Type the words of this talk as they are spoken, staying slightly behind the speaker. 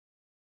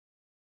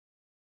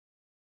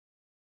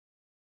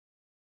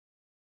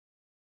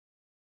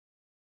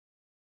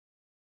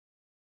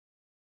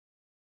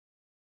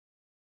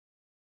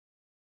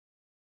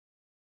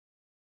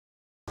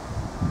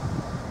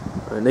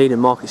We're at Needham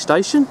Market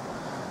Station.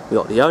 We've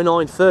got the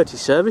 0930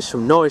 service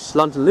from Norwich to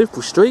London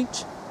Liverpool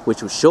Street,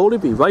 which will surely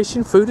be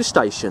racing through the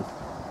station.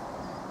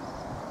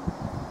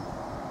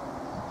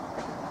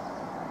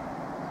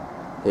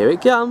 Here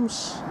it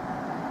comes.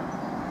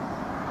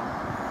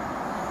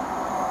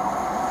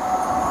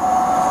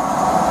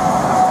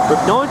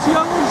 With 90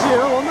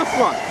 on the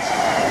front.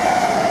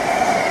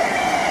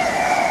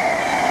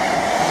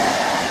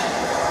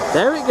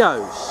 There it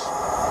goes,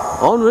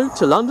 en route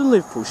to London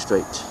Liverpool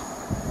Street.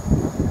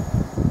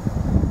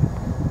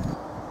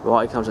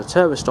 Right, here comes a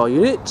Turbostar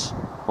unit,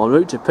 en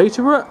route to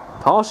Peterborough,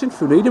 passing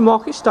through Needham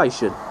Market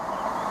Station.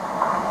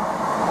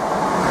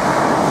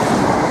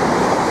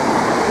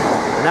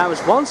 And that was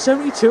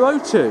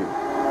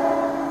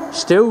 172.02,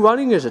 still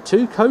running as a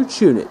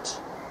 2-coach unit,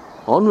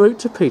 en route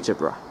to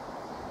Peterborough.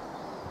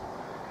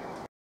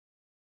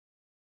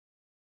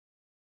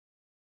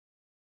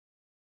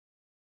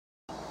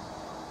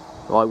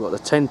 Right, we've got the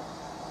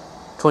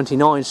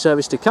 10:29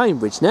 service to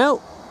Cambridge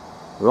now,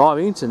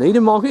 arriving into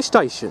Needham Market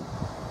Station,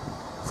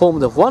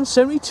 formed of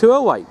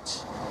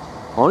 172.08,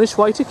 on its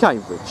way to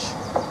Cambridge.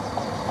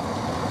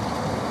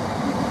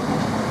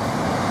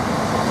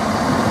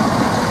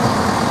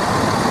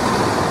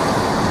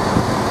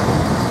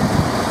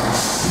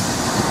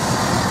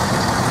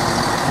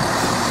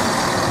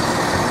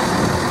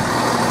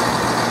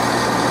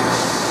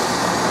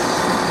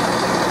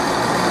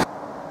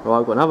 Right,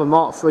 we've got another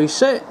Mark 3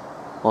 set,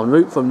 en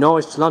route from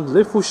Norwich to London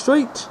Liverpool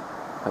Street,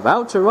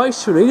 about to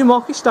race through Needham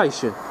Market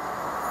Station.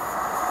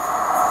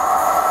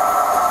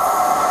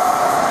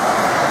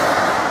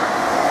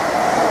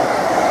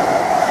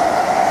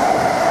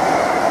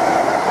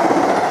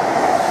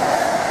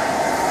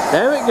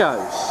 There it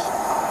goes,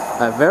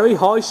 at very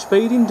high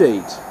speed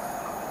indeed.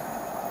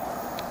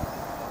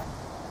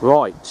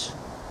 Right,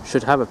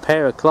 should have a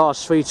pair of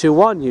Class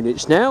 321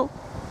 units now,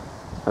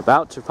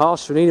 about to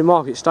pass through Needham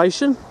Market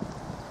Station,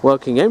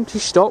 working empty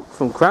stock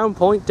from Crown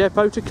Point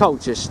Depot to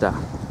Colchester.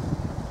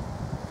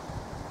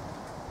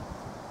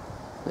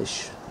 They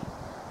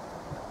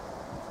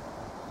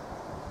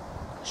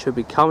should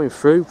be coming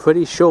through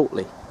pretty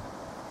shortly.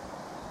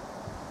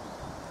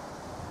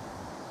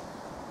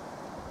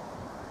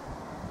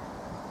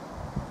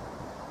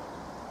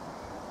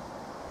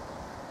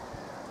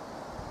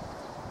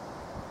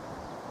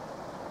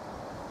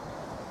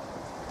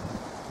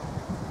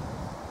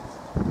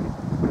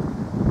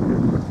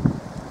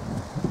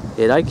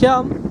 Here they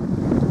come.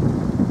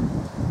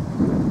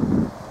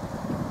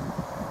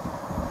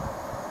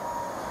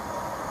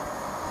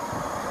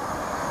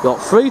 Got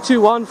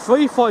 321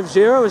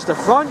 350 as the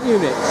front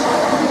unit.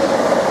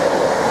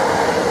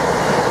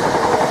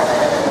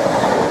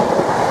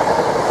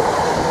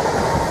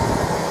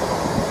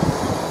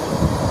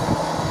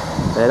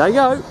 There they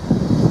go.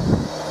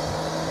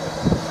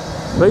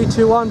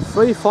 321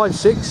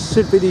 356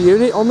 should be the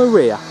unit on the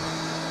rear.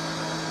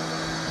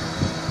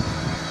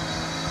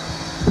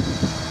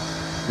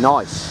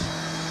 Nice.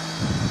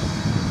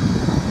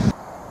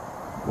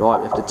 Right,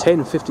 we have the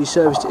 10:50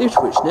 service to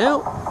Ipswich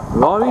now,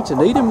 arriving to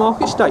Needham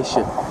Market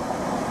Station,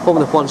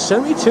 forming the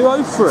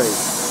 172.03,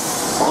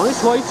 on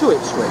its way to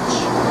Ipswich.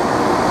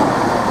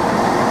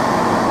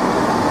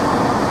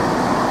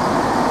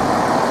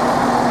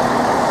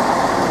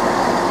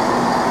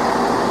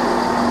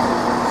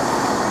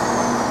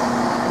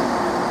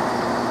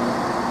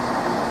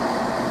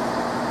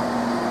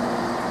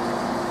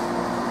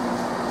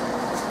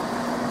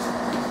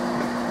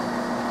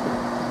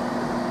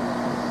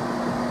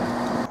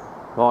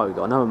 Right, we've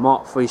got another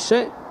Mark 3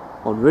 set,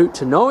 en route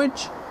to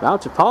Norwich,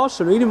 about to pass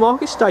through Needham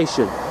Market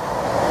Station.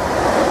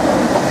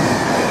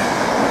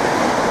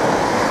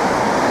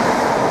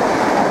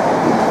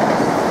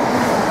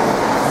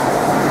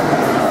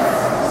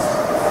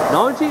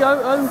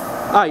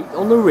 (90.008)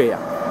 on the rear,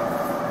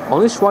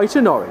 on its way to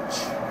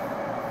Norwich.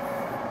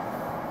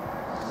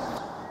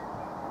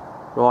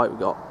 Right, we've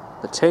got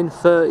the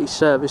 10:30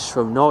 service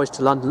from Norwich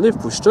to London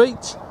Liverpool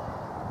Street,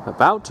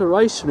 about to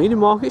race from Needham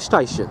Market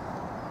Station.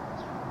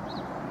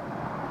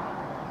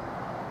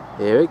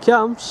 Here it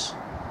comes.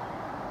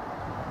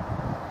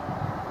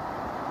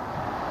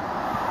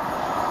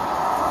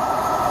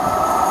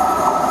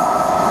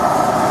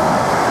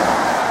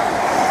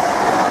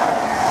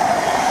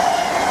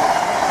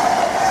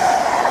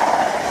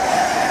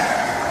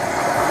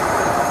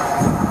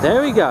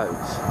 There he goes,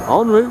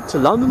 en route to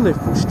London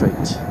Liverpool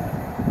Street,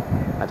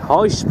 at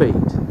high speed.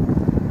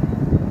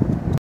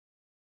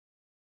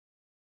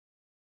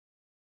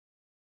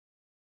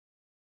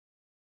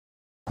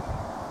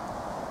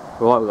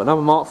 Right, we've got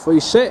another Mark 3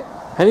 set,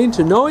 heading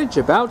to Norwich,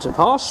 about to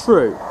pass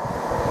through.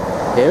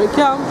 Here it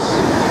comes.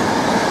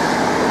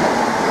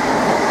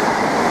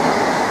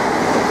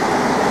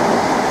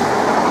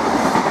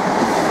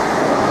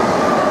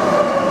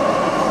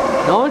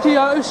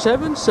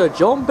 (90.07) Sir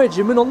John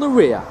Benjamin on the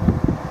rear,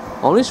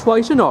 on his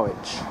way to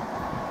Norwich.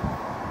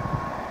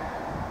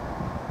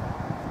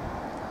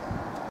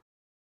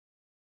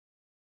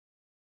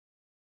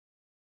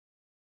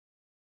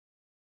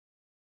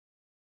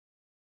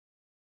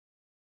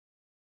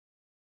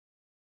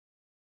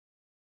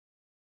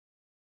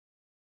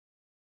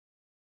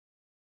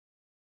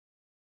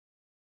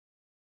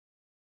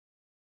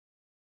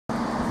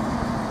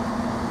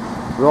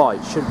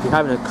 Right, should be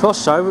having a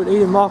crossover at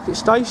Needham Market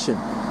Station.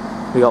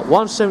 We got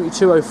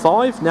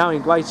 172.05 now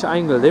in Greater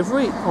Anglia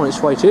livery on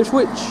its way to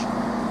Ipswich.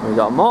 We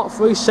got a Mark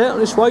III set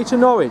on its way to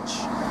Norwich.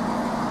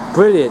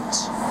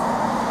 Brilliant.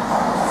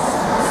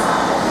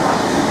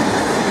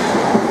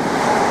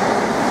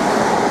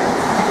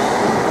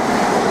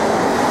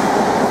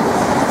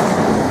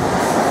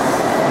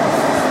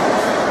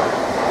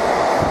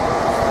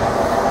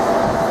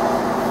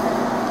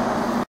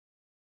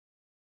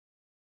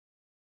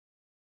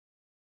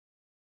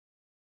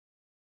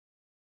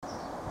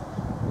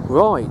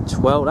 Right,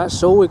 well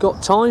that's all we've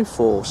got time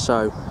for,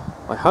 so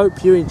I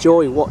hope you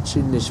enjoy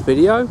watching this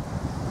video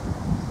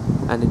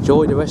and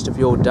enjoy the rest of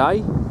your day,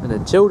 and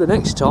until the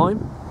next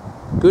time,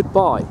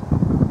 goodbye.